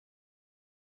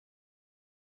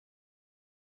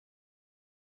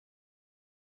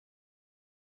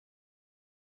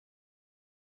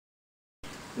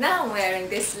Now I'm wearing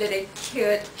this little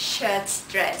cute shirt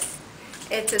dress.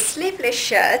 It's a sleeveless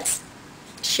shirt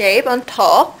shape on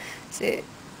top, so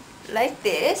like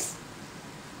this.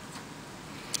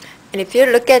 And if you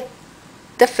look at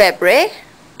the fabric,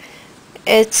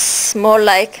 it's more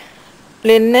like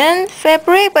linen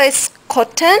fabric, but it's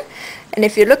cotton. And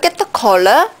if you look at the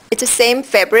color, it's the same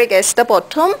fabric as the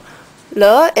bottom.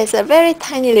 Look, it's a very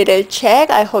tiny little check.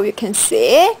 I hope you can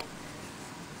see it.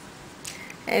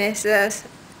 And it's a,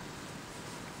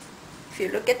 if you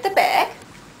look at the back,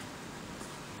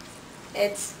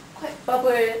 it's quite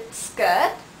bubble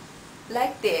skirt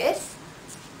like this.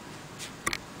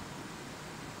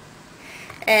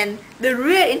 And the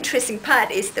real interesting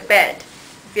part is the belt.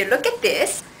 If you look at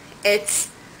this,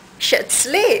 it's shirt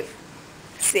sleeve.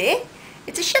 See?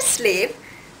 It's a shirt sleeve.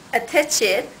 Attach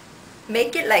it,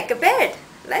 make it like a belt,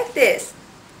 like this.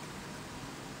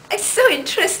 It's so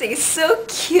interesting, it's so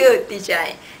cute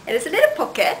design. And it's a little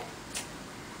pocket.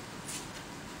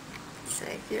 So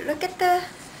if you look at the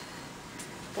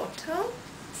bottom,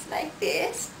 it's like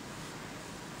this.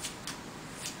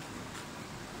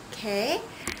 Okay.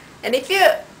 And if you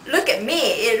look at me,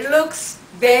 it looks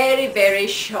very, very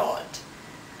short.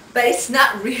 But it's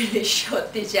not really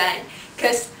short design.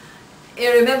 Because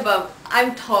you remember,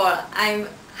 I'm tall. I'm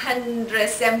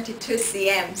 172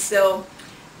 cm. So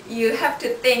you have to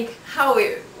think how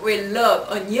it will look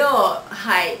on your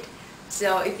height.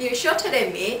 So if you're shorter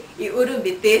than me, it wouldn't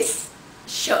be this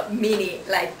short mini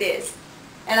like this.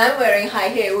 And I'm wearing high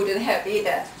heel, it wouldn't have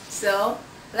either. So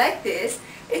like this.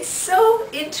 It's so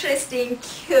interesting,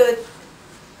 cute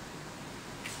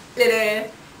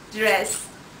little dress.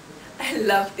 I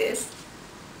love this.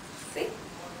 See?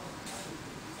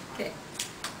 Okay.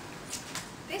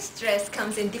 This dress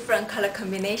comes in different color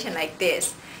combination like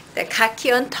this. The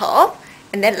khaki on top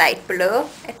and then light blue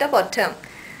at the bottom.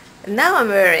 Now I'm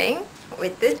wearing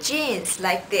with the jeans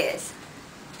like this.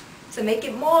 So make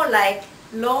it more like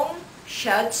long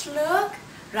shirts look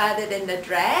rather than the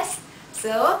dress.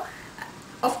 So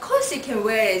of course you can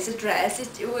wear it as a dress,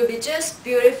 it will be just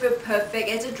beautiful, perfect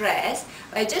as a dress.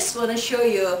 I just want to show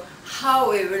you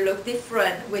how it will look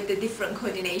different with the different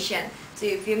coordination. So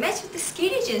if you match with the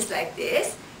skinny jeans like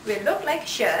this, it will look like a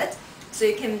shirt. So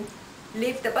you can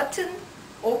leave the button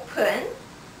open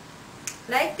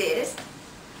like this.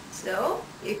 So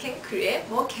you can create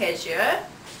more casual,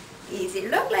 easy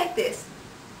look like this.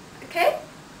 Okay?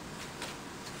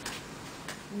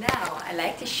 Now I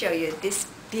like to show you this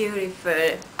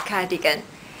beautiful cardigan.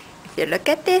 If you look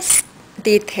at these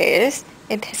details,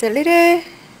 it has a little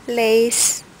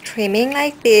lace trimming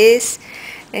like this.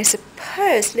 There's a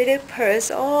purse, little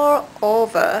purse all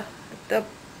over the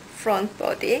front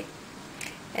body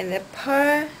and the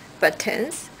pearl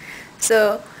buttons.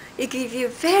 So it gives you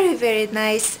very, very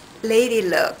nice lady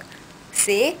look.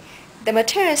 See, the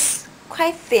material is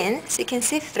quite thin, so you can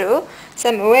see through. So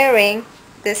I'm wearing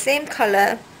the same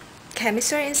color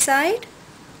camisole inside.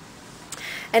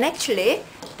 And actually,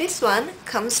 this one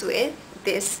comes with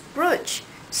this brooch.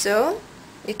 So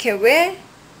you can wear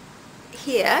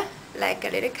here like a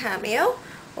little cameo,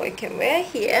 or you can wear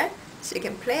here. So you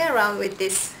can play around with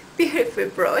this beautiful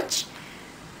brooch.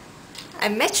 I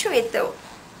matched with the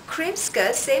cream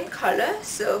skirt, same color,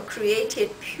 so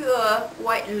created pure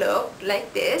white look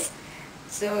like this.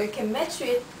 So you can match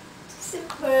with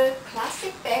simple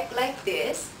classic bag like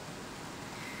this.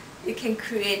 You can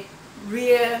create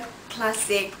real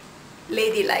classic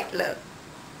ladylike look.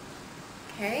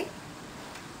 Okay.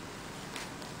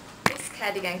 This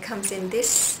cardigan comes in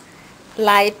this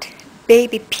light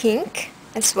baby pink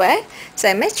as well. So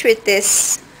I matched with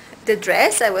this the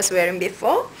dress I was wearing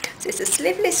before. So it's a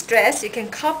sleeveless dress you can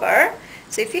cover.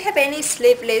 So if you have any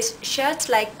sleeveless shirts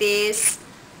like this,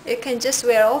 you can just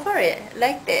wear over it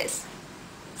like this.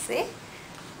 See?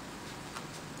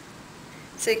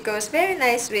 So it goes very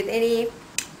nice with any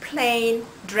plain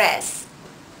dress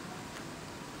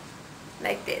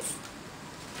like this.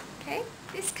 Okay,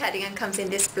 this cardigan comes in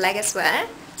this black as well.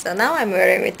 So now I'm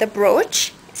wearing with the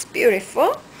brooch. It's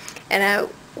beautiful, and I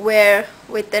wear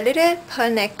with the little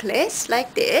pearl necklace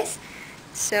like this.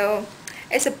 So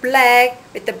it's a black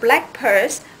with the black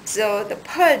pearls, so the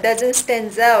pearl doesn't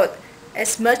stand out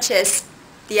as much as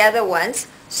the other ones.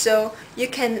 So you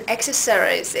can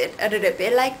accessorize it a little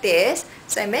bit like this.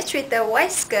 So I match with the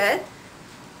white skirt,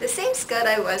 the same skirt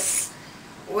I was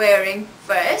wearing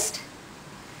first.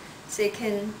 So you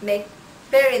can make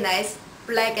very nice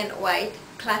black and white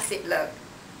classic look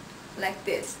like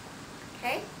this.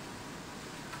 Okay?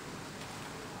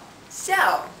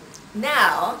 So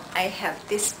now I have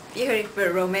this beautiful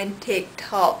romantic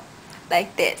top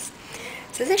like this.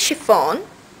 So it's a chiffon.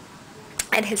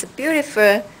 and has a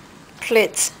beautiful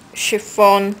pleats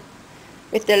chiffon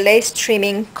with the lace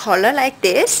trimming collar like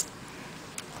this,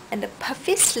 and the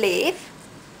puffy sleeve,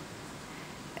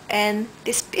 and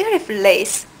this beautiful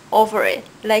lace over it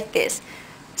like this.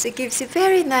 So it gives you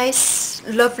very nice,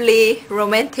 lovely,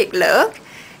 romantic look.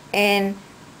 And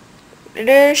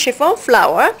the chiffon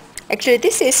flower, actually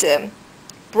this is a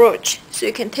brooch, so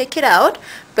you can take it out,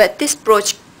 but this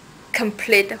brooch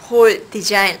complete whole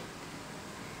design.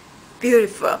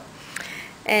 Beautiful.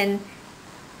 And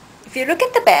if you look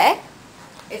at the back,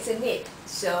 it's a knit,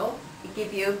 so it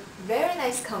gives you very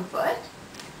nice comfort.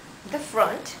 The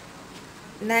front,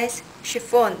 nice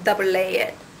chiffon, double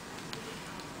layered.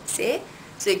 See?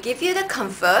 So it gives you the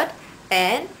comfort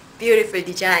and beautiful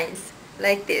designs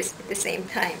like this at the same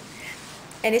time.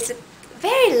 And it's a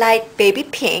very light baby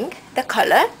pink, the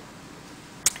color.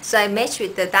 So I match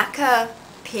with the darker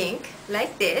pink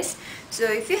like this. So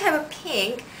if you have a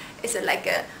pink, it's like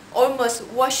a almost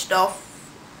washed off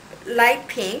light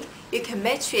pink, you can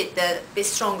match with the bit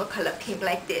stronger color pink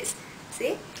like this.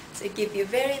 See? So it gives you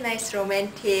very nice,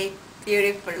 romantic,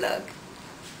 beautiful look.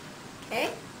 Okay?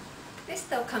 This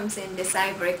top comes in this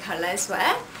ivory color as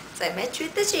well. So I match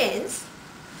with the jeans.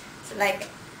 So like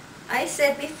I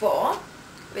said before,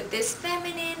 with this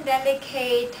feminine,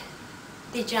 delicate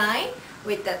design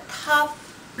with the tough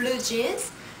blue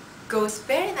jeans, goes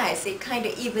very nice. It kind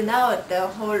of even out the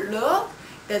whole look.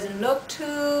 Doesn't look too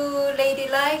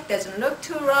ladylike, doesn't look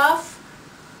too rough.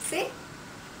 See?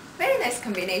 Very nice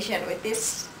combination with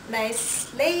this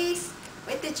nice lace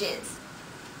with the jeans.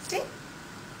 See?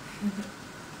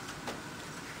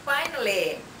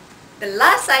 Finally, the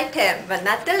last item but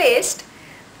not the least,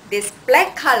 this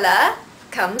black color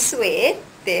comes with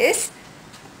this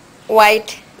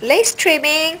white lace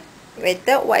trimming with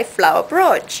the white flower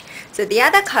brooch. So the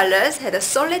other colors had a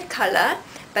solid color,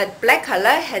 but black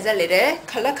color has a little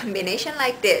color combination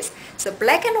like this. So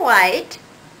black and white,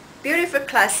 beautiful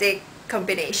classic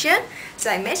combination.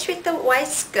 So I matched with the white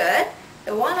skirt,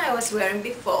 the one I was wearing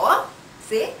before.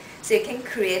 See? So you can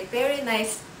create very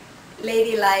nice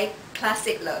ladylike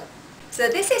classic look. So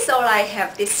this is all I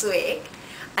have this week.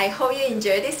 I hope you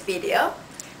enjoyed this video,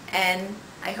 and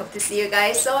I hope to see you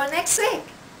guys all next week.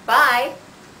 Bye!